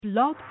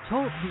Blog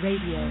Talk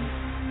Radio.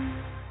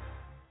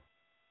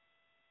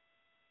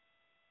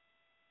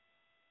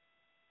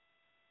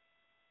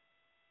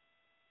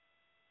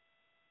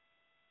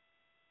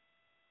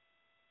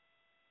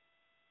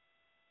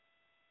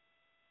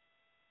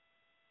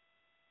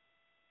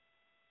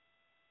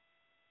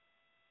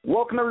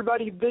 Welcome,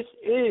 everybody. This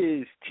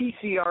is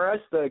TCRS,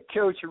 the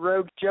Coach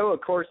Rogue Show.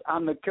 Of course,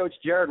 I'm the Coach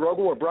Jared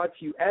Rogel. We're brought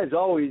to you, as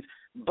always,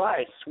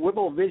 by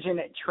Swivel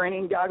Vision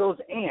Training Goggles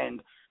and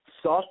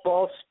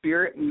Softball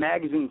Spirit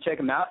Magazine. Check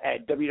them out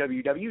at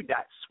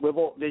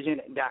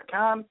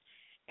www.swivelvision.com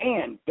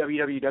and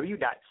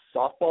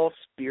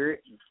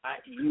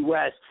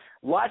www.softballspirit.us.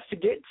 Lots to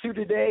get to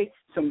today.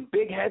 Some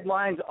big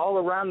headlines all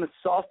around the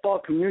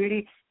softball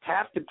community.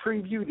 Have to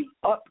preview the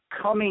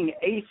upcoming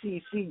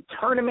ACC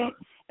tournament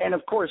and,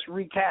 of course,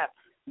 recap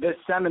the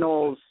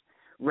Seminoles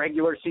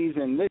regular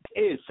season. This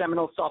is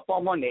Seminole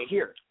Softball Monday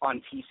here on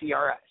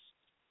TCRS.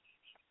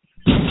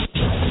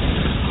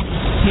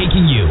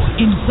 Taking you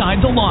inside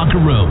the locker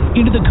room,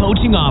 into the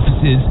coaching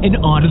offices, and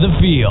onto the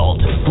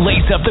field.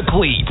 Lace up the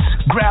cleats,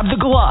 grab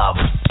the glove,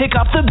 pick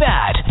up the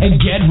bat,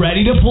 and get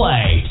ready to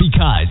play.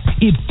 Because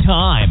it's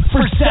time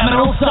for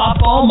Seminole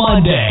Softball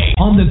Monday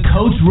on the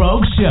Coach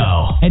Rogue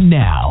Show. And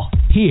now,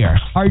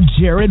 here are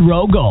Jared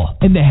Rogel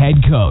and the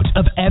head coach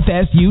of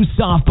FSU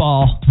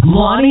Softball,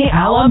 Lonnie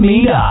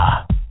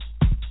Alameda.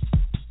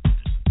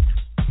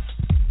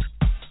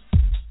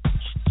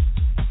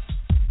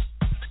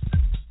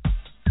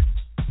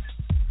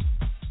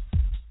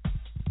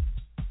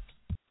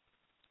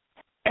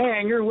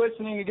 And you're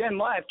listening again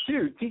live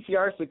to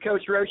TCR's The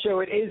Coach Rowe Show.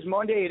 It is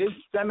Monday. It is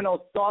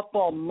Seminole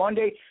Softball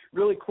Monday.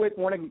 Really quick,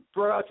 want to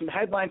throw out some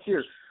headlines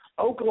here.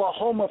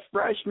 Oklahoma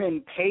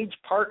freshman Paige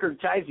Parker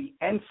ties the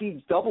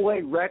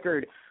NCAA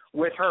record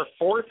with her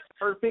fourth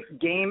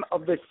perfect game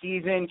of the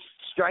season,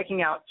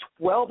 striking out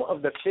 12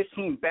 of the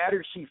 15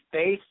 batters she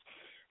faced,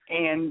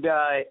 and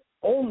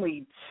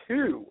only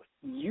two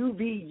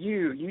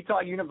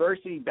Utah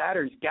University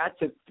batters got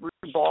to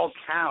three-ball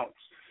counts.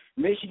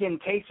 Michigan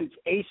takes its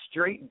eighth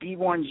straight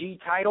B1G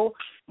title.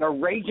 The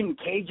Raging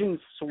Cajuns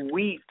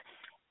sweep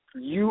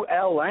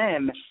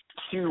ULM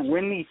to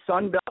win the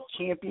Sun Belt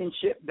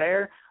Championship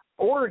there.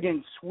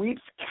 Oregon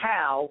sweeps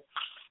Cal,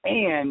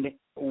 and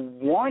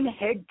one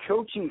head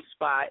coaching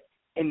spot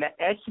in the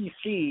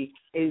SEC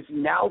is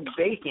now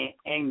vacant,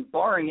 and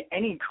barring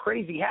any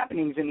crazy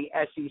happenings in the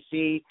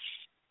SEC,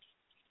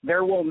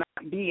 there will not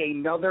be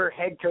another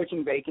head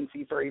coaching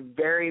vacancy for a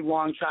very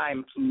long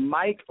time.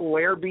 Mike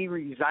Larrabee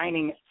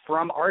resigning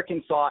from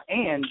Arkansas.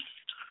 And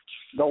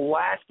the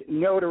last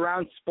note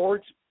around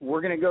sports,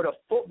 we're going to go to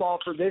football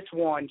for this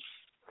one.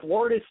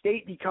 Florida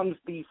State becomes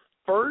the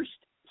first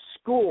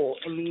school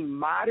in the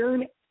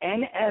modern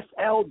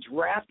NFL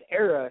draft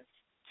era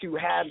to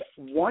have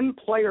one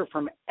player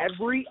from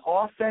every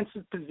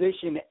offensive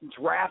position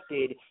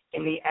drafted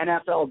in the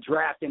NFL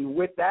draft. And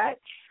with that,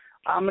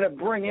 I'm going to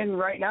bring in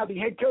right now the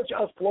head coach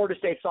of Florida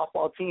State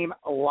softball team,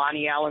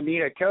 Lonnie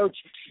Alameda. Coach,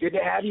 good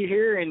to have you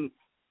here, and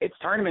it's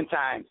tournament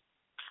time.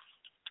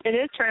 It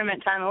is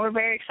tournament time, and we're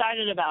very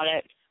excited about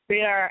it.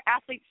 We are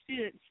athlete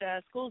students.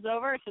 School's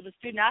over, so the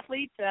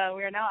student-athletes,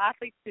 we are now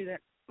athlete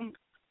students.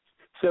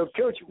 So,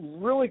 Coach,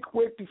 really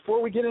quick,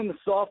 before we get into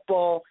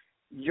softball,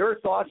 your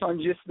thoughts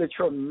on just the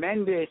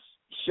tremendous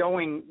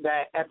showing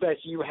that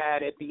FSU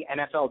had at the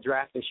NFL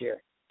draft this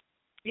year.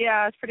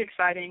 Yeah, it's pretty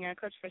exciting.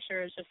 Coach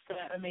Fisher is just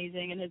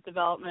amazing in his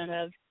development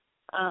of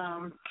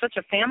such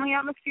a family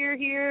atmosphere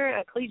here,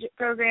 a collegiate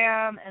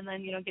program, and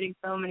then, getting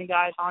so many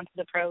guys onto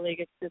the pro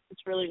league.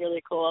 It's really,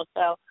 really cool.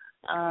 So,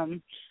 I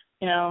don't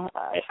know.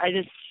 I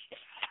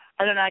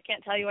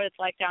can't tell you what it's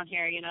like down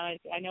here.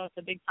 I know it's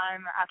a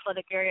big-time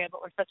athletic area,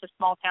 but we're such a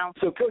small town.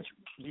 So, Coach,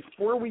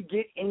 before we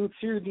get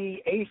into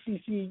the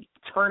ACC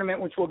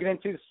tournament, which we'll get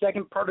into the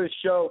second part of the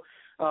show,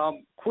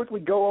 quickly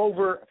go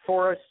over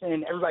for us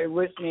and everybody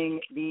listening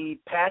the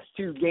past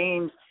two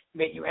games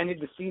that you ended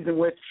the season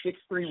with: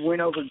 6-3 win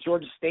over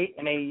Georgia State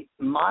and a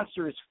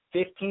monstrous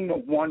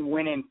 15-1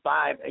 win in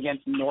 5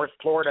 against North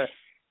Florida.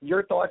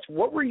 Your thoughts?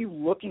 What were you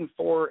looking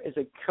for as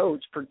a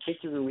coach,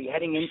 particularly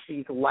heading into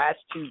these last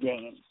two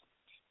games?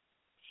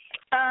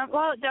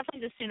 Well,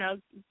 definitely just,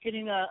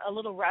 getting a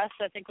little rest,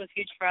 I think, was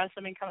huge for us.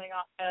 I mean, coming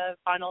off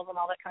finals and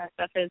all that kind of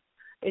stuff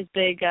is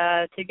big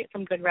to get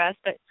some good rest.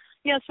 But,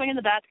 swinging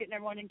the bats, getting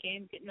everyone in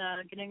games,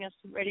 getting us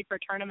ready for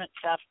tournament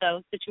stuff.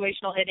 So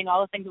situational hitting,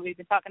 all the things that we've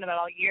been talking about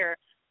all year,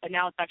 but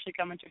now it's actually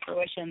coming to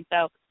fruition.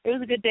 So it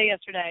was a good day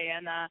yesterday,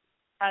 and I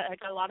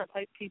got a lot of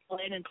people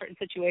in certain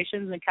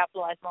situations and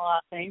capitalized on a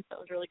lot of things. So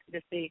it was really good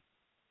to see.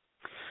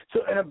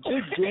 So in a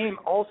big game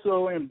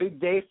also, and a big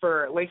day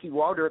for Lacey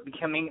Waldrop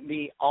becoming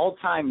the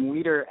all-time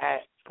leader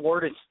at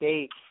Florida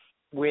State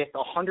with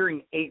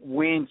 108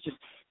 wins. Just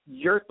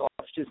your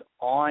thoughts just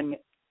on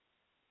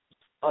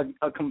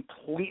a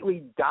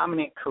completely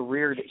dominant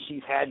career that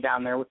she's had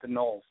down there with the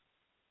Noles.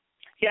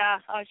 Yeah,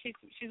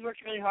 she's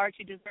worked really hard.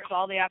 She deserves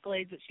all the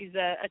accolades that she's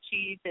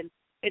achieved, and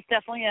it's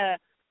definitely a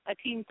a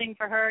team thing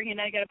for her. You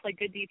know, you got to play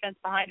good defense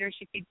behind her.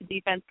 She keeps the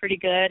defense pretty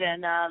good,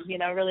 and you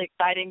know, really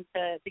exciting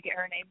to get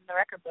her name in the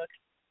record books.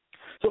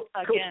 So,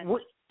 again.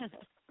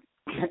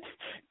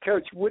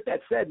 Coach, with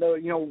that said, though,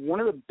 you know, one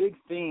of the big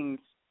things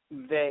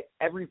that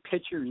every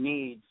pitcher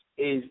needs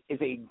is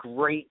a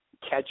great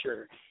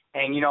catcher.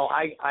 And, you know,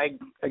 I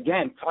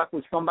again, talked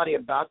with somebody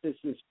about this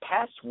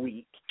past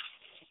week,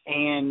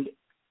 and,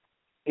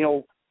 you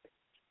know,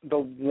 the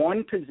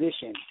one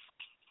position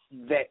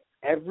that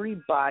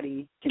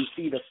everybody can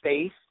see the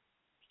face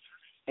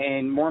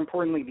and, more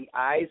importantly, the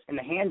eyes and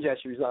the hand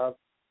gestures of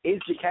is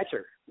the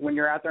catcher when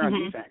you're out there on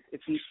defense.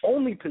 It's the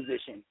only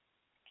position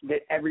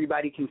that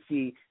everybody can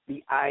see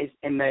the eyes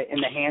and the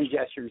hand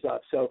gestures of.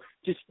 So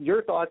just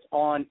your thoughts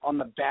on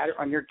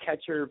your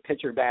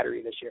catcher-pitcher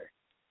battery this year.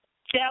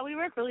 Yeah, we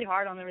work really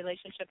hard on the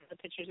relationship of the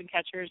pitchers and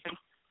catchers,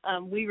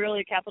 and we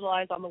really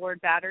capitalize on the word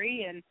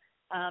battery and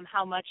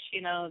how much,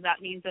 you know, that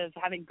means of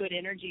having good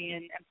energy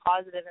and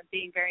positive and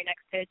being very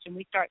next pitch. And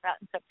we start that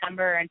in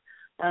September,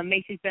 and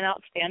Macy's been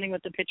outstanding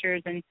with the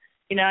pitchers. And,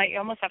 you know, you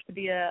almost have to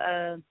be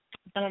a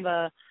kind of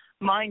a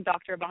mind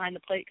doctor behind the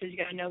plate because you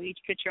got to know each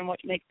pitcher and what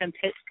makes them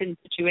pitch in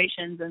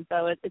situations. And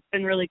so it's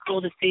been really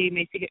cool to see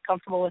Macy get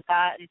comfortable with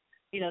that, and,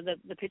 you know,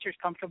 the pitcher's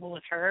comfortable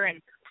with her,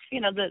 and,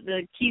 you know,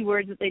 the key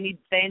words that they need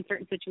to say in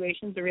certain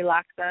situations to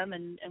relax them,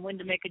 and when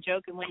to make a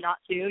joke and when not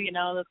to, you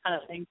know, those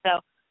kind of things. So,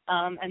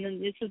 and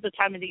then this is the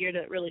time of the year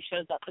that really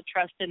shows up the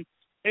trust. And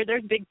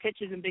there's big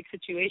pitches and big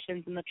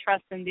situations, and the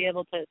trust and be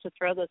able to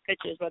throw those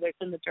pitches, whether it's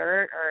in the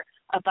dirt or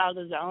up out of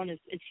the zone,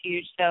 is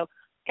huge. So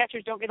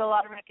catchers don't get a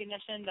lot of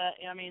recognition, but,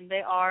 I mean,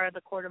 they are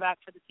the quarterback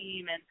for the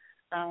team,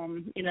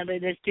 and, you know, they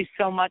just do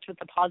so much with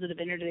the positive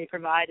energy they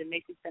provide, and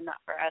Macy's been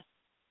that for us.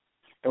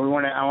 And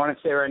I want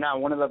to say right now,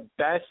 one of the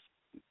best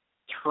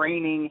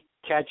training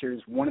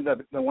catchers, one of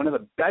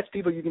the best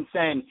people you can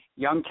send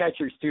young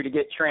catchers to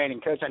get trained.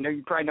 And Coach, I know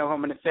you probably know who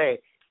I'm going to say.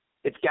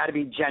 It's got to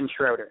be Jen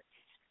Schroeder,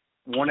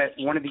 one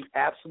of the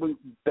absolute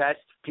best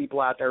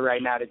people out there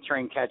right now to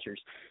train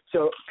catchers.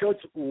 So, Coach,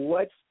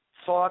 let's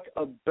talk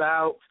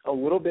about a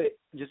little bit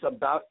just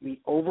about the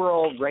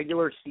overall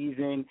regular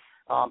season.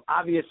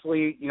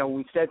 Obviously, you know,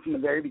 we said from the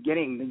very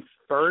beginning, the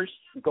first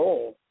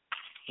goal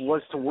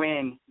was to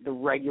win the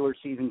regular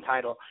season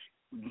title.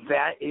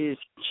 That is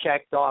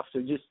checked off.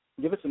 So just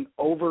give us an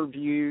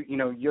overview, you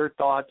know, your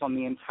thoughts on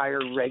the entire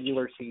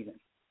regular season.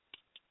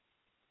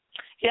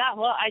 Yeah,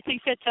 well, I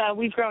think that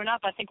we've grown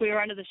up. I think we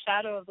were under the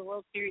shadow of the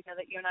World Series. Now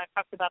that you and I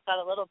talked about that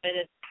a little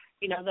bit,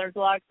 you know, there's a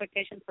lot of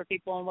expectations for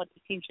people on what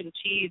the team should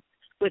achieve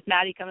with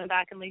Maddie coming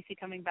back and Lacey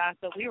coming back.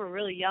 But we were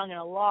really young in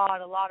a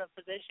lot of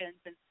positions,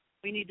 and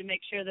we need to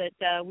make sure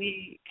that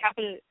we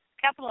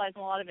capitalize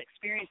on a lot of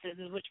experiences,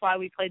 is which why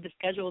we played the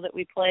schedule that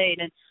we played.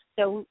 And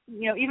so,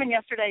 you know, even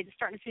yesterday, just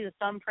starting to see the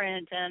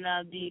thumbprint and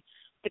the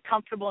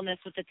comfortableness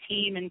with the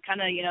team, and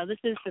kind of, you know, this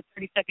is the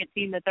 32nd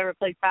team that's ever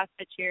played fast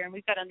pitch here, and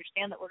we've got to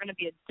understand that we're going to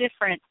be a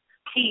different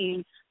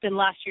team than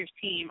last year's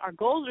team. Our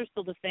goals are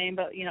still the same,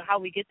 but, you know, how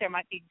we get there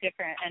might be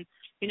different. And,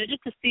 you know,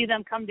 just to see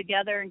them come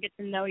together and get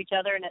to know each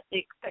other, and the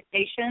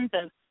expectations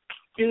of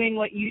doing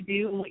what you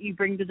do and what you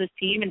bring to this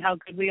team and how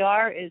good we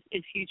are is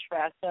huge for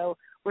us. So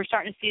we're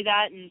starting to see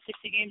that, and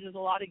 60 games is a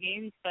lot of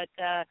games, but,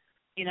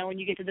 you know, when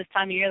you get to this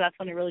time of year, that's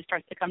when it really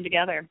starts to come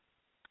together.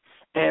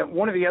 And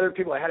one of the other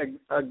people that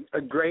had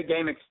a great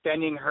game,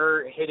 extending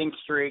her hitting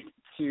streak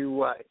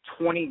to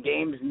 20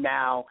 games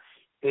now,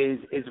 is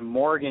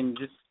Morgan.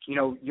 Just, you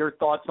know, your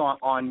thoughts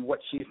on what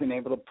she's been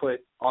able to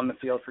put on the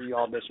field for you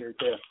all this year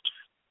too.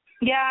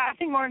 Yeah, I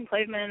think Morgan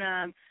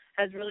Claveman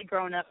has really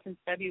grown up since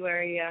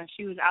February.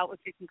 She was out with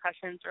 2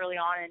 concussions early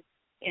on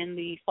in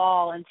the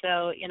fall, and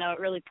so, you know, it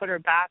really put her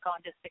back on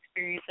just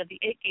experience of the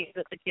 8 games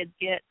that the kids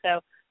get.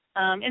 So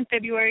in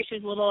February, she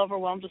was a little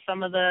overwhelmed with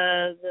some of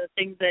the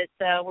things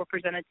that were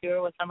presented to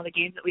her with some of the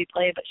games that we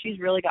played, but she's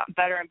really gotten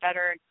better and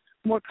better and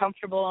more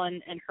comfortable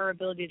in her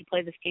ability to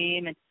play this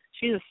game. And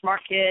she's a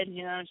smart kid.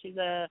 You know, she's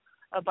a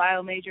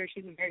bio major.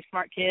 She's a very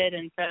smart kid,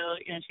 and so,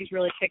 you know, she's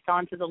really kicked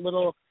on to the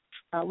little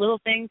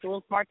things, the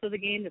little smarts of the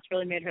game that's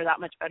really made her that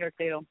much better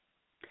too.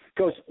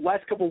 Coach,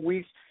 last couple of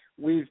weeks,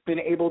 we've been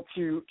able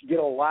to get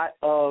a lot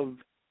of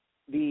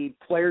the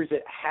players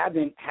that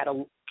haven't had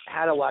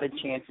a lot of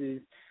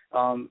chances,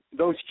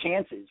 those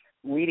chances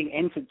leading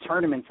into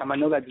tournament time. I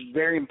know that's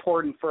very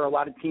important for a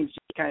lot of teams to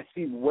kind of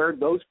see where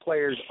those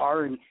players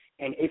are and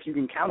if you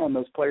can count on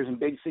those players in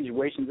big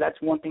situations. That's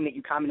one thing that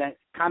you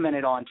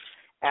commented on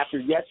after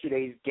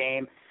yesterday's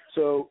game.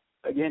 So,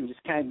 again,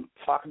 just kind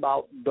of talk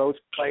about those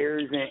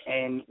players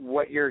and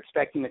what you're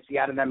expecting to see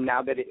out of them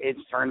now that it's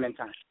tournament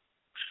time.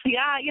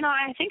 Yeah, you know,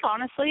 I think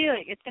honestly,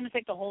 it's going to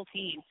take the whole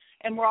team,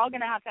 and we're all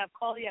going to have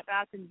quality at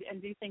bats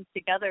and do things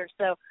together.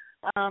 So,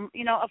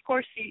 you know, of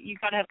course, you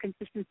got to have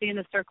consistency in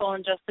the circle,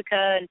 and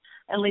Jessica and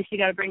at least you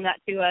got to bring that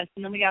to us.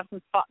 And then we got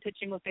some spot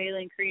pitching with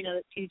Bailey and Karina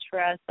that's huge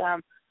for us.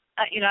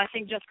 You know, I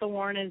think Jessica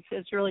Warren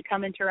has really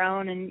come into her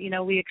own, and, you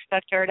know, we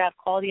expect her to have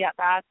quality at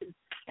bats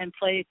and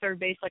play third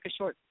base like a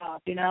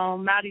shortstop. You know,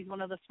 Maddie's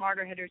one of the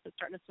smarter hitters that's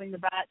starting to swing the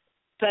bat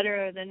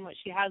better than what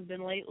she has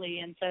been lately.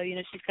 And so,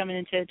 she's coming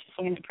into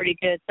swinging it pretty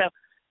good. So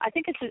I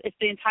think it's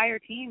the entire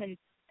team and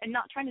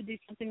not trying to do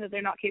something that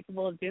they're not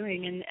capable of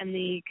doing, and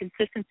the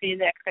consistency,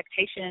 the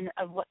expectation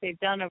of what they've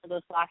done over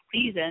this last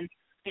season,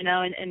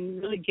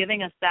 and really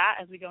giving us that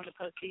as we go into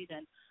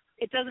postseason.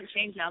 It doesn't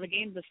change now. The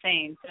game's the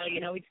same. So,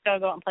 we just got to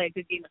go out and play a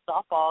good game of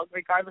softball.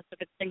 Regardless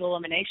if it's single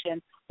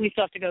elimination, we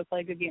still have to go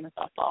play a good game of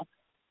softball.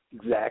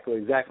 Exactly.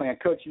 And,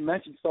 Coach, you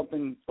mentioned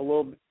something a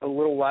little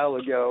while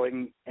ago,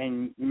 and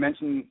you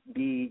mentioned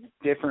the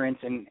difference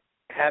in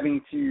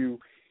having to,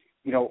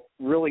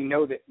 really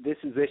know that this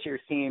is this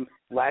year's team,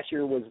 last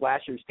year was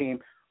last year's team.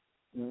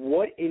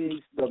 What is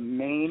the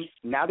main,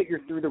 now that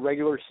you're through the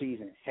regular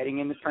season, heading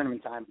into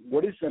tournament time,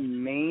 what is the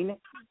main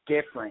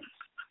difference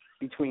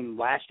between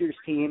last year's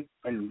team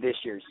and this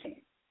year's team?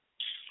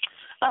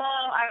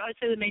 I would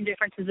say the main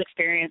difference is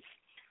experience.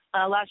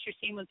 Last year's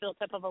team was built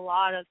up of a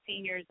lot of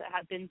seniors that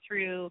had been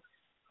through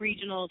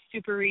regionals,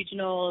 super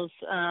regionals,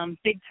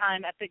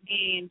 big-time epic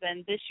games,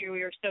 and this year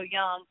we were so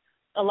young,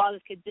 a lot of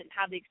those kids didn't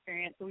have the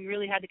experience, so we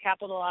really had to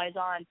capitalize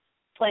on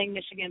playing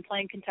Michigan,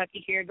 playing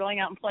Kentucky here, going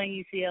out and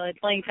playing UCLA,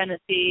 playing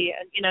Tennessee,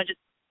 and, just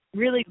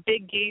really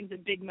big games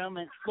and big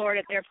moments, Florida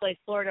at their place,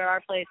 Florida at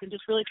our place, and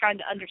just really trying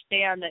to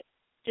understand that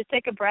just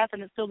take a breath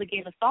and it's still the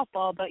game of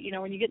softball, but,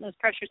 when you get in those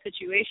pressure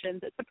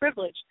situations, it's a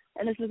privilege,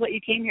 and this is what you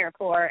came here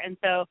for. And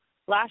so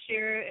last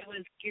year it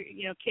was,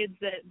 kids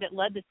that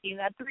led the team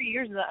that had 3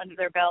 years of that under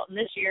their belt, and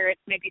this year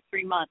it's maybe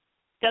 3 months.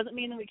 Doesn't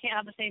mean that we can't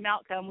have the same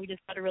outcome. We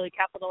just got to really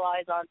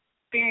capitalize on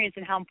experience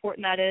and how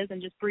important that is,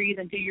 and just breathe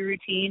and do your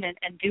routine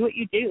and do what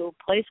you do.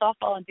 Play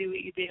softball and do what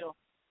you do.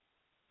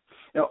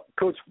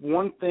 Coach,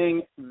 one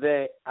thing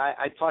that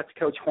I talked to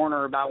Coach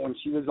Horner about when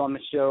she was on the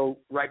show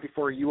right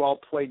before you all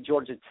played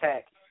Georgia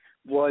Tech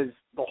was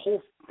the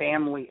whole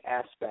family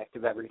aspect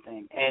of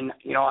everything. And,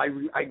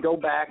 I go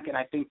back and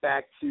I think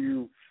back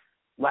to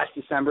last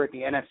December at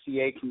the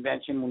NFCA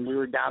convention when we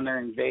were down there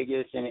in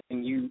Vegas,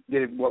 and you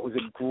did what was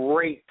a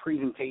great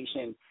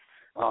presentation.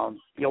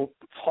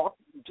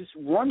 Just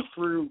run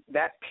through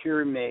that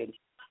pyramid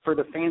for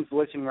the fans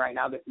listening right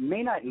now that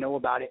may not know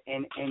about it,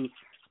 and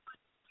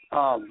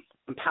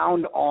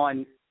pound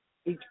on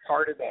each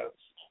part of those,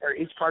 or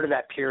each part of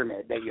that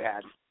pyramid that you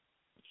had.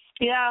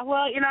 Yeah,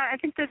 well, I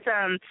think that,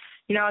 I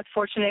was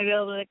fortunate to be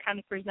able to kind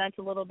of present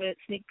a little bit,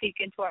 sneak peek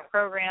into our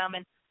program.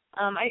 And,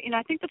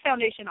 I think the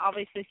foundation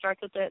obviously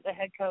starts with the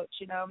head coach.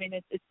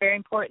 It's very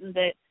important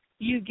that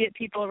you get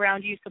people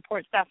around you,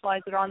 support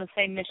staff-wise, that are on the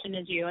same mission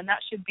as you, and that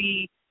should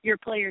be your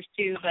players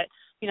too. But,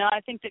 I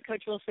think that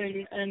Coach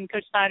Wilson and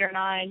Coach Snyder and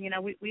I,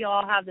 we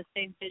all have the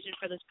same vision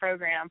for this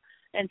program.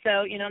 And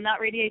so, and that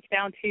radiates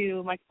down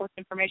to my sports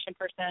information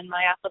person,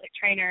 my athletic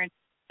trainer. And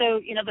so,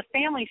 the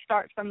family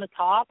starts from the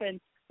top, and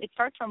it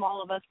starts from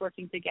all of us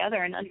working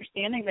together and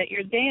understanding that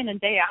you're day in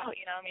and day out.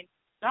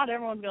 Not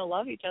everyone's going to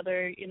love each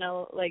other, it's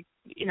not going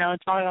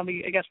to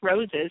be, I guess,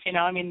 roses,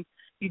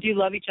 you do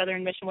love each other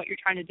and mission what you're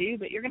trying to do,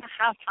 but you're going to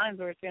have times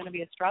where it's going to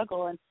be a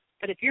struggle.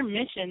 But if your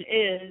mission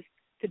is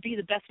to be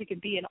the best we can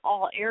be in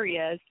all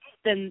areas,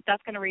 then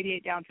that's going to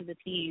radiate down to the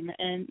team.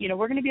 And,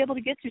 we're going to be able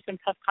to get through some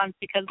tough times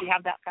because we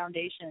have that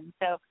foundation.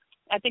 So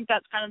I think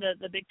that's kind of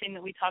the big thing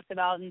that we talked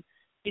about. And,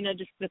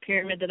 just the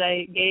pyramid that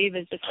I gave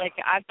is just like,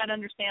 I've got to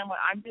understand what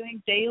I'm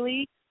doing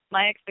daily,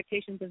 my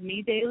expectations of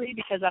me daily,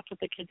 because that's what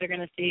the kids are going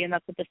to see and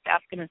that's what the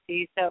staff's going to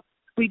see. So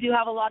we do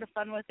have a lot of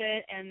fun with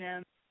it,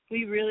 and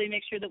we really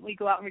make sure that we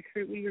go out and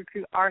recruit. We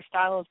recruit our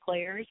style of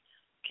players,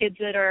 kids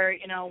that are,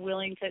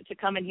 willing to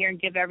come in here and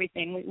give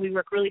everything. We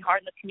work really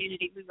hard in the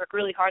community. We work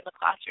really hard in the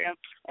classroom,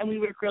 and we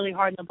work really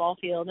hard in the ball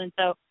field. And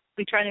so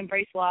we try to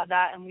embrace a lot of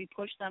that, and we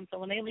push them. So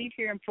when they leave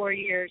here in 4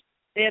 years,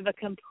 they have a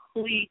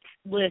complete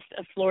list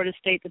of Florida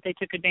State that they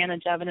took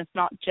advantage of, and it's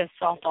not just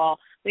softball.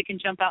 They can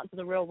jump out into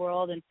the real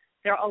world, and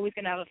they're always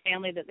going to have a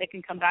family that they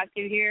can come back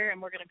to here, and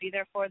we're going to be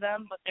there for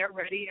them, but they're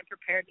ready and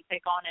prepared to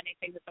take on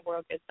anything that the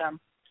world gives them.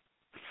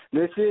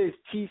 This is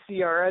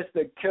TCRS,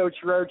 the Coach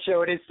Road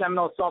Show. It is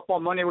Seminole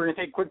Softball Monday. We're going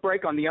to take a quick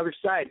break. On the other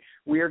side,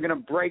 we are going to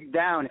break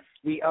down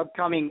the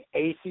upcoming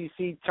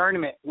ACC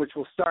tournament, which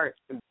will start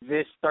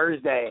this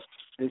Thursday.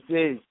 This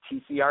is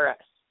TCRS.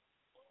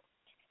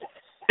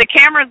 The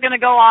camera's going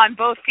to go on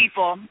both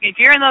people. If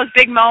you're in those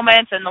big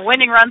moments and the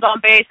winning runs on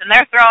base and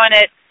they're throwing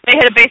it, they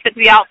hit a base to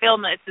the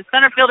outfield, and it's the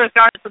center fielder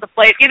throwing it to the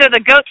plate. Either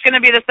the GOAT's going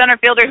to be the center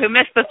fielder who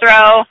missed the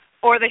throw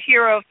or the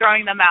hero of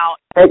throwing them out.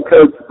 Hey,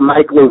 Coach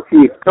Mike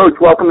O'Keefe. Coach,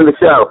 welcome to the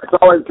show. It's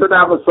always good to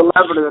have a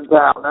celebrity in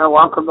town, man.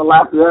 Welcome to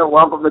Lafayette.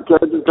 Welcome to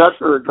Kansas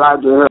Country.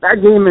 Glad you're here. Our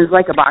game is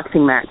like a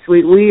boxing match.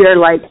 We are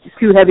like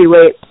two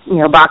heavyweight,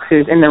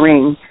 boxers in the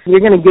ring. You're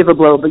going to give a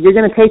blow, but you're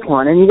going to take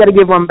one, and you got to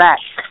give one back.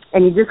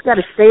 And you just got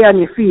to stay on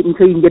your feet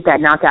until you can get that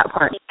knockout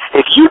punch.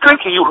 If you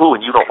drink a Yoo-Hoo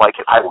and you don't like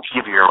it, I will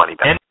give you your money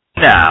back. And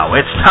now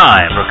it's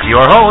time for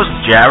your host,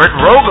 Jared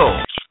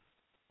Rogel.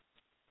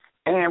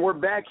 And we're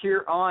back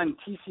here on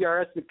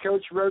TCRS, the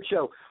Coach Road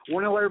Show. I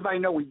want to let everybody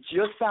know we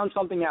just found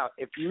something out.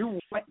 If you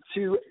want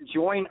to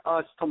join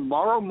us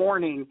tomorrow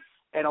morning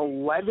at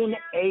 11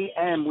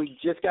 a.m., we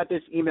just got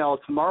this email.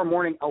 Tomorrow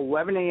morning,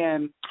 11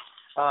 a.m.,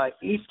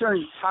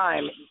 Eastern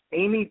Time,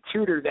 Amy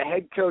Tudor, the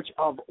head coach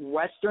of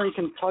Western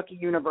Kentucky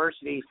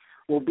University,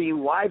 will be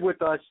live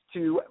with us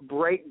to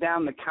break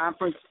down the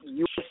Conference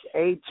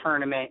USA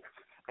tournament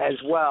as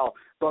well.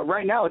 But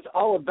right now it's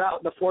all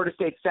about the Florida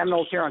State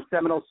Seminoles here on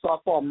Seminoles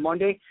Softball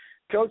Monday.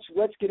 Coach,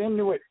 let's get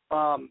into it.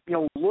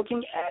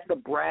 Looking at the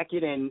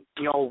bracket, and,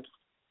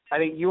 I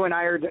think you and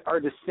I are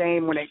the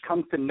same when it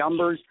comes to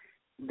numbers,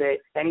 that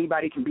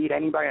anybody can beat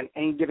anybody on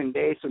any given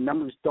day, so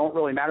numbers don't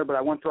really matter, but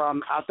I want to throw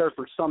them out there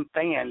for some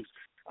fans.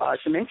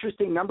 Some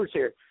interesting numbers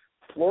here.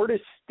 Florida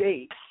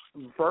State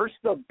versus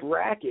the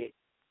bracket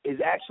is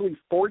actually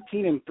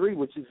 14-3,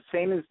 which is the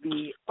same as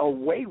the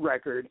away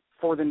record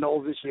for the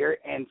Noles this year,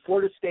 and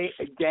Florida State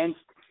against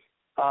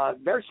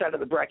their side of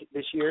the bracket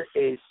this year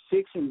is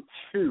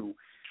 6-2.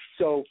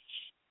 So,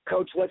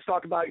 Coach, let's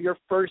talk about your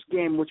first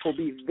game, which will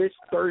be this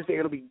Thursday.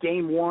 It'll be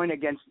game 1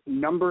 against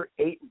number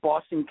 8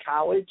 Boston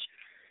College.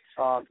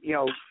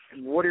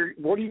 What are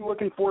you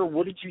looking for?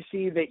 What did you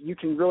see that you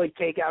can really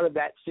take out of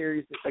that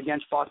series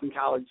against Boston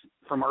College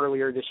from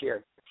earlier this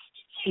year?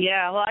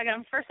 Yeah, well,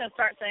 I'm first going to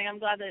start saying I'm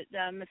glad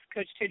that Miss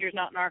Coach Tudor's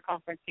not in our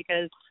conference,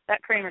 because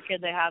that Kramer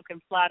kid they have can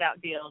flat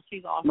out deal.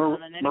 She's awesome.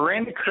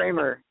 Miranda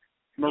Kramer.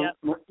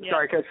 Yep.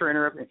 Sorry, Coach, for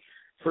interrupting.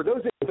 For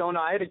those that don't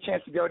know, I had a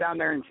chance to go down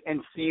there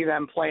and see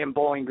them play in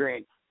Bowling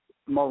Green.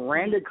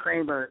 Miranda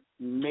Kramer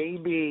may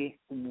be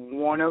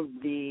one of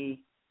the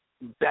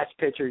best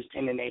pitchers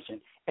in the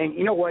nation. And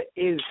you know what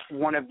is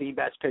one of the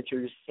best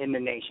pitchers in the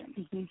nation?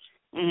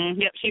 Mm-hmm.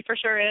 Mm-hmm. Yep, she for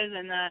sure is.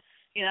 And,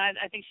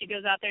 I think she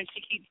goes out there and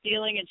she keeps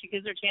dealing, and she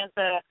gives her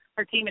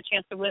team a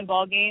chance to win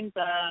ball games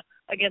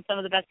against some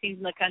of the best teams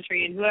in the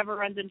country. And whoever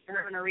runs into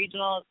her in a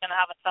regional is going to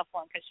have a tough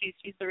one, because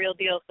she's the real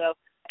deal. So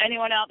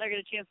anyone out there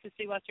get a chance to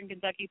see Western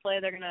Kentucky play,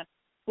 they're going to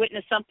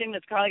witness something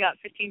that's probably got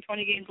 15,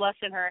 20 games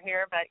left in her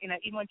here. But,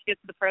 even when she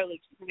gets to the pro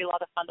league, she's going to be a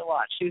lot of fun to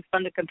watch. She was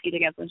fun to compete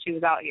against when she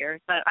was out here.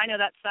 But I know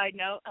that side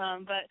note.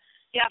 But,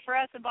 yeah, for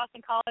us in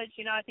Boston College,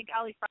 I think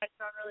Allie Fry's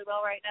throwing really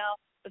well right now.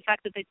 The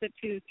fact that they took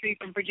 2-3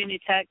 from Virginia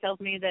Tech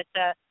tells me that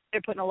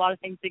they're putting a lot of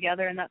things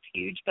together, and that's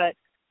huge. But,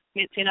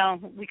 it's,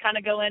 we kind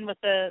of go in with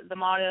the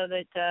motto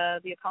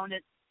that the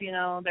opponents,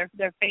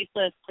 they're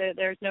faceless.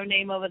 There's no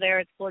name over there.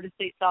 It's Florida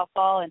State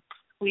softball, and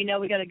we know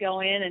we got to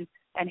go in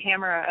and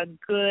hammer a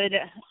good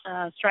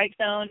strike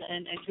zone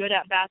and good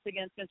at-bats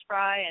against Miss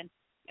Fry,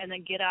 and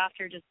then get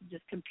after just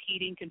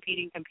competing.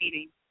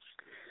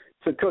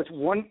 So, Coach,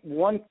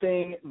 one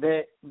thing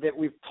that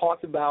we've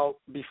talked about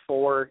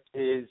before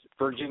is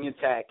Virginia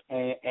Tech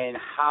and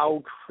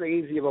how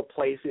crazy of a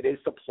place it is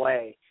to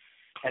play.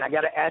 And I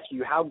got to ask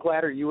you, how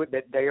glad are you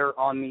that they are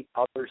on the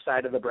other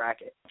side of the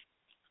bracket?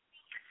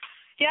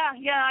 Yeah.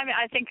 I mean,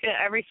 I think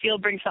every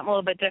field brings something a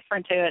little bit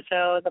different to it.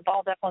 So the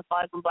ball definitely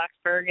flies in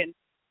Blacksburg, and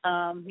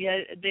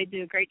they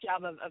do a great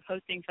job of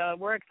hosting. So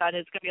we're excited.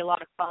 It's going to be a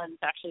lot of fun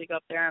to actually go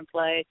up there and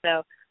play.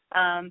 So,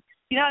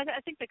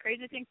 I think the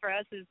crazy thing for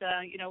us is,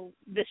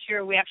 this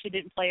year we actually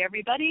didn't play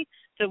everybody.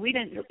 So we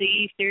didn't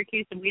see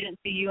Syracuse and we didn't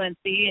see UNC,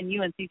 and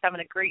UNC's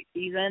having a great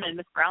season, and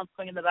Miss Brown's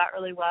swinging the bat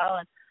really well.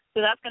 And so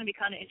that's going to be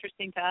kind of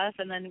interesting to us.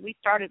 And then we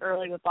started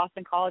early with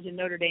Boston College and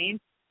Notre Dame.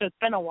 So it's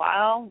been a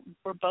while.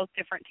 We're both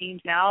different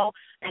teams now.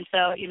 And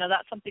so,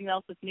 that's something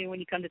else that's new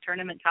when you come to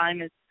tournament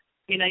time is,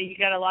 you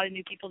got a lot of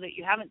new people that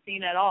you haven't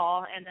seen at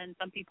all, and then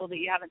some people that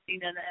you haven't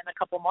seen in a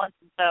couple months.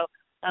 And so,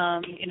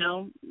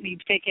 you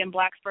take in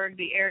Blacksburg,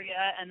 the area,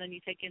 and then you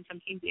take in some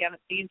teams that you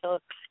haven't seen. So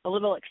a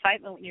little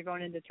excitement when you're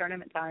going into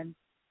tournament time.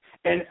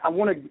 And I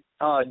want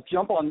to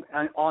jump on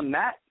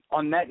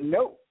that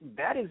note.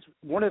 That is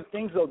one of the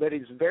things, though, that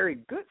is very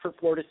good for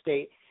Florida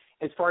State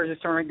as far as this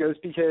tournament goes,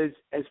 because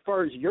as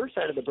far as your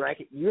side of the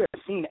bracket, you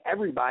have seen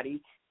everybody.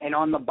 And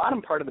on the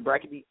bottom part of the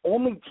bracket, the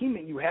only team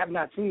that you have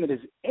not seen that is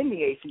in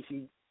the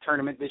ACC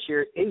tournament this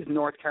year is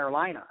North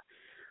Carolina.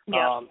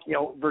 Yeah.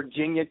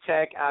 Virginia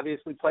Tech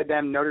obviously played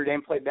them. Notre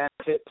Dame played them.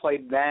 Pitt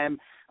played them.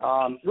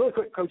 Really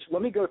quick, Coach,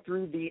 let me go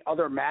through the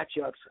other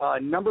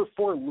matchups. Number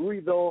 4,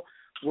 Louisville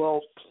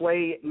will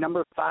play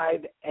number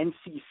 5,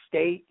 NC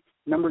State.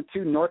 Number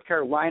 2, North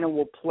Carolina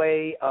will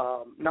play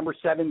number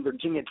 7,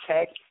 Virginia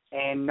Tech.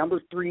 And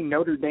number 3,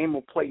 Notre Dame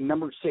will play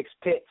number 6,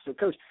 Pitt. So,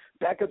 Coach,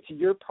 back up to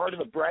your part of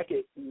the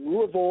bracket,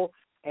 Louisville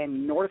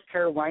and North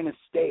Carolina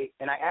State.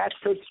 And I asked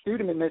Coach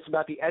Studeman this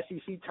about the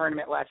SEC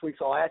tournament last week,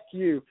 so I'll ask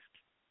you,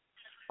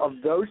 of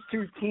those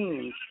two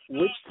teams,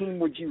 which team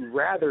would you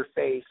rather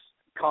face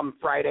come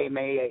Friday,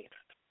 May 8th?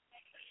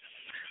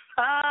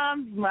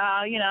 Well,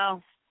 I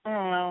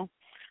don't know.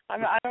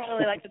 I don't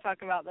really like to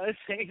talk about those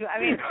things. I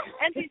mean,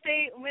 NC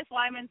State, Miss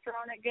Lyman's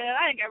throwing it good.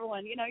 I think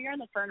everyone, you're in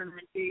the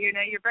tournament,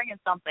 you're bringing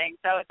something.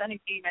 So it's any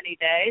team, any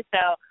day.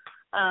 So,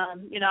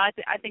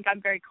 I think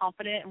I'm very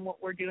confident in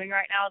what we're doing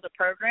right now as a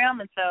program.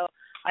 And so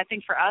I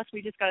think for us,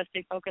 we just got to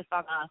stay focused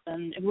on us.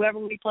 And whoever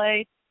we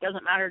play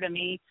doesn't matter to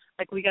me.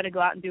 Like, we got to go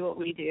out and do what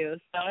we do.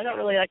 So I don't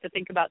really like to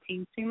think about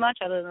teams too much,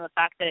 other than the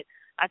fact that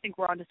I think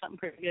we're onto something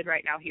pretty good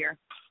right now here.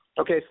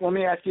 Okay, so let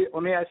me ask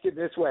you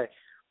this way.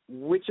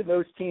 Which of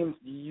those teams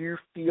do you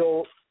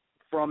feel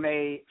from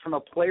a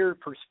player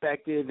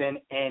perspective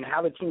and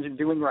how the teams are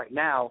doing right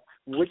now,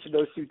 which of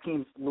those two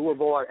teams,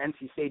 Louisville or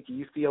NC State, do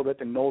you feel that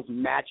the Noles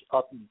match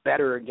up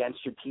better against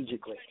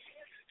strategically?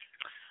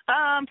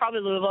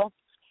 Probably Louisville.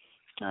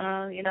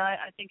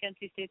 I think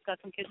NC State's got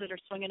some kids that are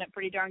swinging it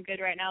pretty darn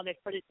good right now. They've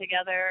put it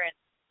together,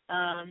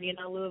 and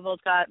Louisville's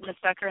got Miss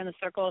Becker in the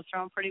circle, is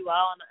throwing pretty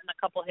well, and a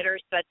couple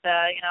hitters. But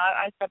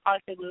I'd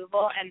probably say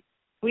Louisville, and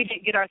we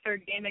didn't get our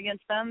third game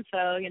against them,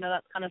 so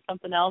that's kind of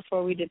something else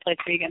where we did play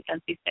 3 against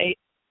NC State.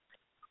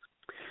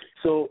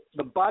 So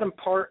the bottom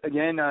part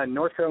again,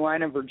 North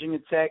Carolina, Virginia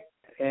Tech,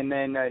 and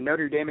then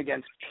Notre Dame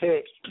against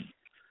Pitt.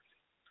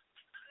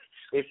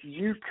 If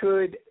you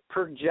could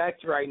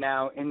project right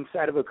now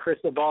inside of a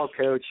crystal ball,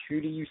 Coach,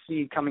 who do you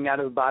see coming out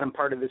of the bottom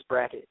part of this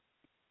bracket?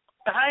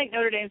 I think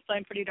Notre Dame's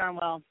playing pretty darn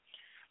well.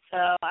 So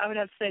I would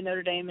have to say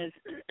Notre Dame is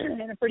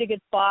in a pretty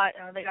good spot.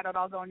 They got it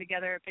all going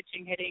together,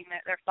 pitching, hitting.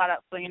 They're flat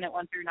out swinging it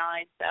 1 through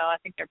 9. So I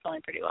think they're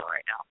playing pretty well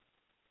right now.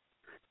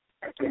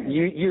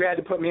 You had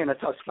to put me in a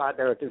tough spot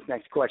there with this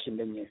next question,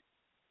 didn't you?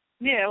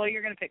 Yeah, well,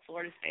 you're going to pick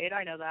Florida State.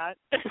 I know that.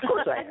 Of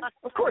course I am.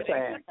 Of course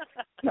I am.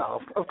 No,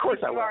 of course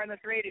I will. You are on this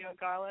radio,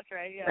 Carl. That's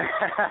right. Yeah.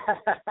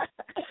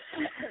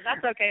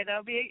 That's okay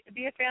though. Be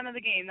a fan of the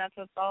game. That's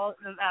all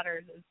that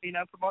matters. Is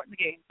promoting the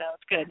game. So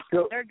it's good.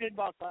 So, they're a good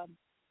ball club.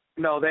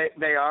 No,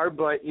 they are.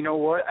 But you know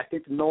what? I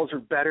think the Noles are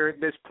better at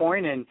this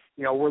point, and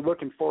we're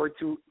looking forward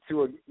to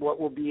what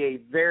will be a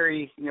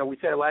very we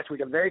said it last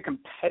week, a very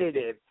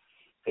competitive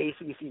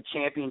ACC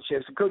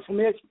championship. So, Coach,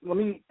 let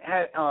me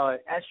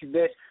ask you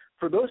this.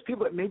 For those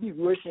people that may be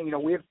listening,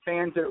 we have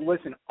fans that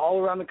listen all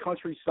around the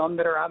country, some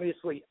that are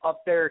obviously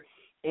up there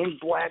in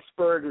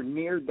Blacksburg or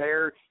near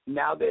there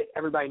now that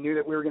everybody knew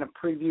that we were going to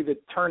preview the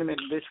tournament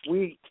this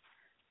week.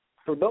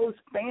 For those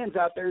fans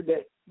out there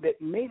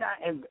that may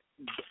not have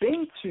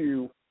been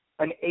to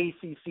an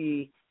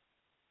ACC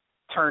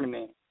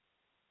tournament,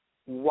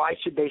 why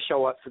should they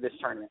show up for this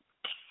tournament?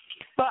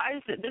 Well,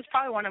 this is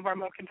probably one of our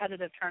more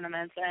competitive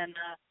tournaments, and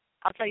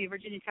I'll tell you,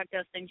 Virginia Tech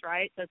does things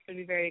right, so it's going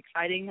to be very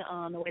exciting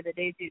the way that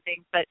they do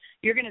things. But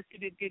you're going to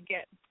see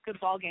good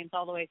ball games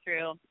all the way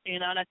through,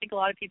 and I think a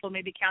lot of people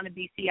maybe counted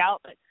BC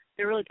out, but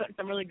they're really putting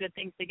some really good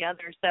things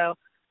together. So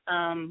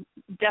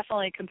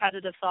definitely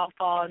competitive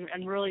softball,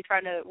 and we're really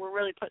starting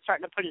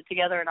to put it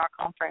together in our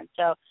conference.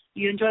 So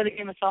you enjoy the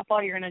game of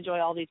softball, you're going to enjoy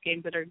all these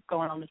games that are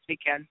going on this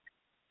weekend.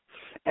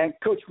 And,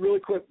 Coach,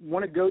 really quick,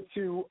 want to go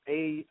to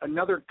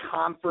another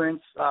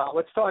conference.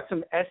 Let's talk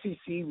some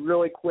SEC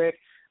really quick.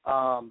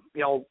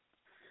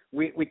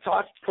 We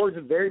talked towards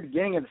the very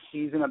beginning of the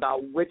season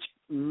about which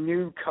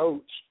new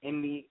coach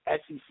in the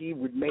SEC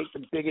would make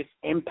the biggest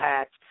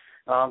impact.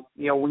 When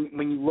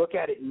you look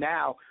at it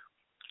now,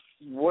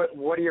 what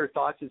are your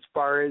thoughts as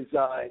far as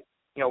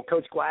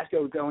Coach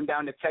Glasgow going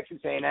down to Texas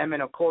A&M,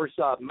 and of course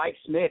Mike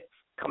Smith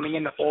coming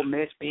into Ole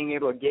Miss, being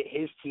able to get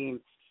his team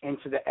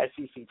into the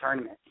SEC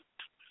tournament?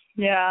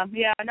 Yeah.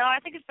 No, I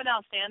think it's been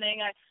outstanding.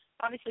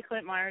 Obviously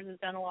Clint Myers has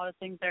done a lot of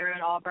things there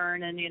at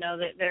Auburn, and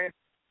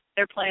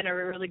they're playing a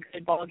really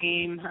good ball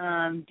game.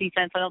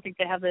 Defense, I don't think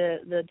they have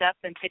the depth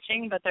in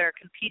pitching, but they're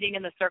competing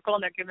in the circle,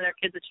 and they're giving their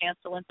kids a chance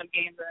to win some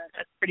games.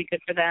 That's pretty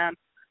good for them.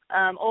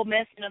 Ole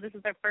Miss, this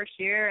is their first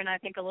year, and I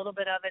think a little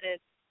bit of it is,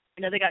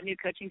 they got new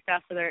coaching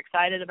staff, so they're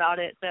excited about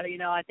it. So,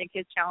 I think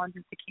his challenge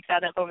is to keep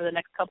that up over the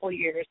next couple of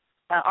years.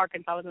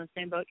 Arkansas was in the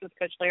same boat with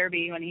Coach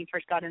Larrabee when he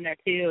first got in there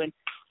too, and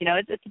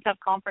it's a tough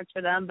conference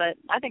for them. But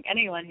I think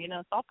anyone,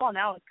 softball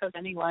now is coach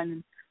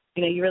anyone.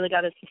 You really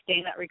got to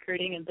sustain that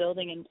recruiting and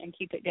building and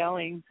keep it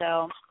going.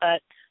 So,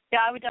 but yeah,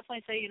 I would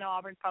definitely say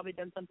Auburn's probably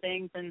done some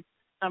things, and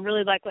I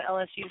really like what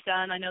LSU's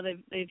done. I know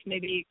they've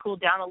maybe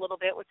cooled down a little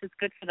bit, which is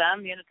good for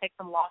them. Take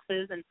some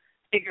losses and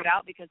figure it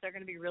out, because they're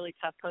going to be really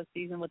tough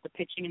postseason with the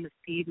pitching and the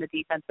speed and the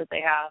defense that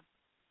they have.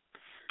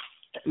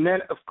 And then,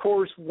 of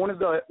course, one of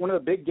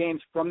the big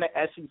games from the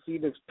SEC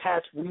this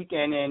past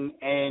weekend,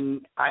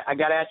 and I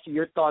got to ask you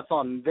your thoughts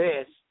on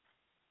this.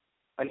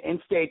 An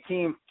in-state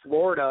team,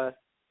 Florida,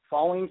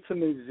 falling to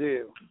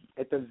Mizzou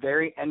at the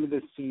very end of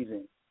the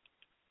season.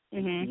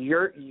 Mm-hmm.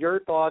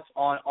 Your thoughts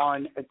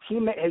on a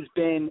team that has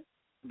been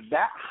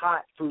that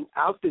hot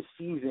throughout the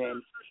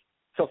season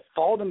to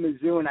fall to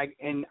Mizzou,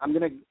 and I'm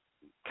going to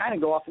kind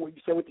of go off of what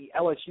you said with the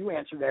LSU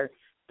answer there.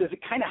 Does it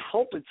kind of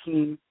help a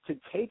team to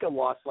take a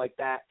loss like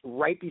that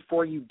right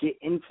before you get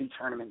into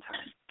tournament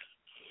time?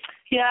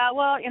 Yeah,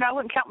 well, I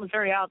wouldn't count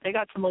Missouri out. They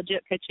got some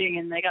legit pitching,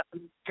 and they got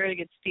some very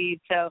good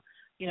speed. So,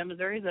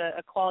 Missouri's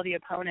a quality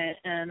opponent.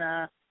 And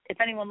if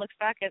anyone looks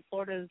back at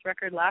Florida's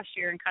record last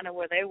year and kind of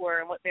where they were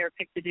and what they were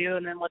picked to do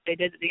and then what they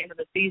did at the end of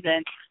the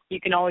season, you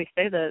can always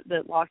say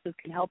that losses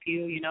can help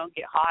you,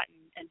 get hot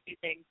and do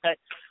things. But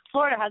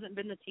Florida hasn't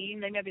been the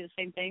team. They may be the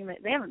same thing.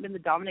 They haven't been the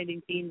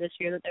dominating team this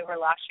year that they were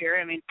last year.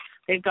 I mean,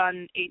 they've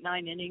gone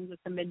 8-9 innings with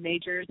some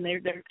mid-majors, and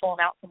they're pulling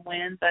out some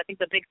wins. But I think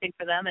the big thing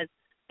for them is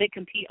they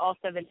compete all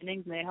 7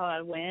 innings, and they know how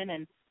to win.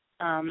 And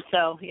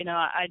so,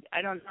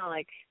 I don't know.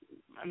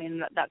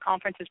 That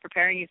conference is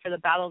preparing you for the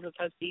battles of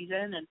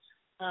postseason. And,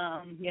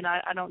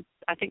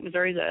 I think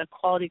Missouri's a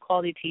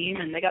quality team,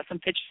 and they got some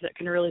pitchers that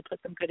can really put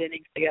some good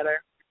innings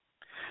together.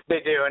 They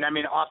do, and I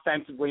mean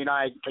offensively, and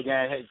I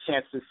again had a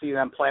chance to see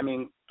them play. I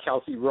mean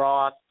Kelsey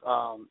Roth,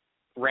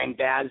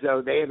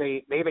 Randazzo. They have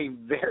a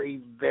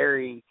very,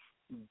 very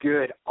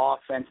good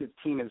offensive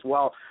team as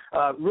well.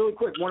 Really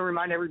quick, want to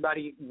remind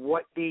everybody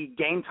what the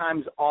game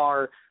times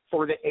are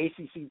for the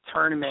ACC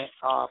tournament.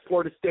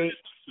 Florida State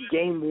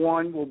game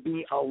 1 will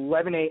be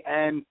 11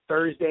 a.m.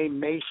 Thursday,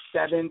 May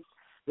 7th,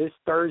 this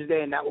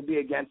Thursday, and that will be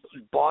against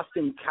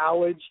Boston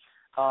College.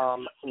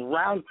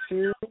 Round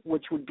 2,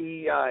 which would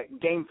be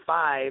game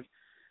 5,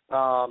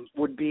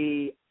 would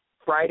be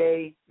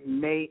Friday,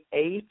 May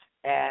 8th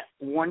at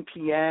 1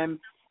 p.m.,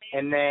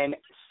 and then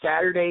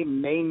Saturday,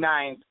 May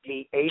 9th,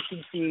 the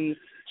ACC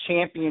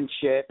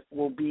championship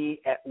will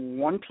be at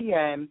 1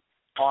 p.m.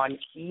 on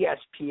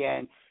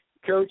ESPN.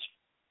 Coach,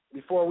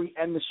 before we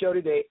end the show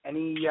today,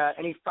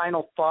 any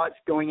final thoughts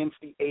going into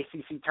the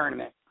ACC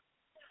tournament?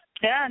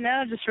 Yeah,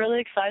 no, just really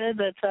excited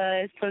that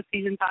it's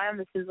postseason time.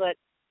 This is what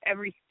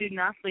every student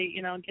athlete,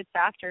 gets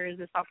after, is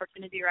this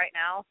opportunity right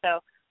now. So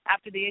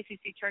after the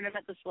ACC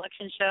tournament, the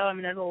selection show, I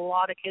mean, there's a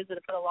lot of kids that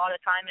have put a lot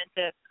of time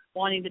into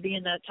wanting to be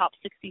in the top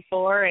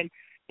 64. And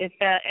if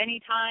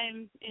any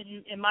time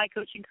in my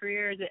coaching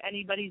career is at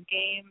anybody's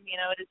game,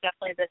 it is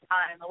definitely this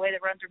time. The way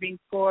the runs are being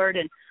scored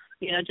and,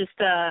 just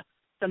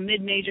some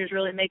mid-majors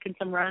really making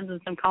some runs and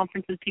some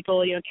conferences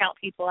people, count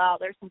people out.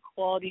 There's some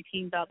quality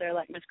teams out there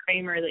like Miss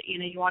Kramer that,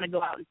 you want to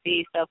go out and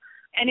see. So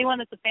anyone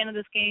that's a fan of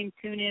this game,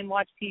 tune in,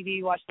 watch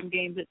TV, watch some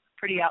games. It's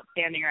pretty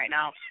outstanding right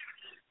now.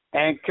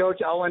 And,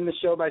 Coach, I'll end the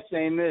show by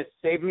saying this.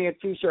 Save me a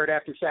T-shirt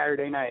after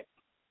Saturday night.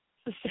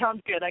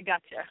 Sounds good. I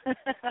got you.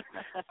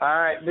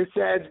 All right. This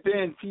has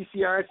been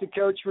TCRS, the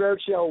Coach Road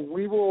Show.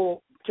 We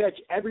will catch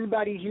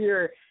everybody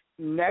here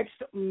next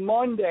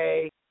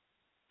Monday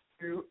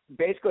to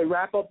basically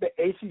wrap up the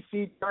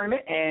ACC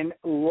tournament and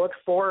look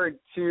forward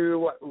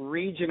to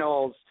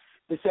regionals.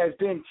 This has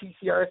been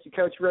TCRS, the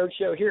Coach Road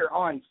Show here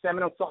on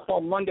Seminole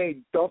Softball Monday.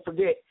 Don't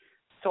forget,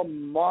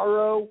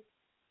 tomorrow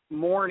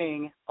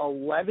morning,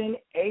 11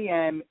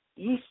 a.m.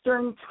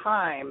 Eastern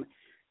Time,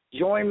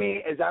 join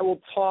me as I will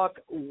talk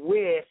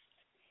with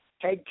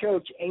head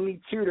coach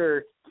Amy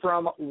Tudor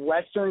from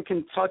Western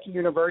Kentucky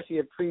University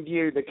to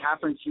preview the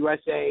Conference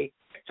USA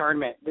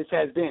tournament. This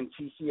has been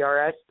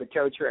TCRS, the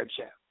Coach Road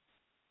Show.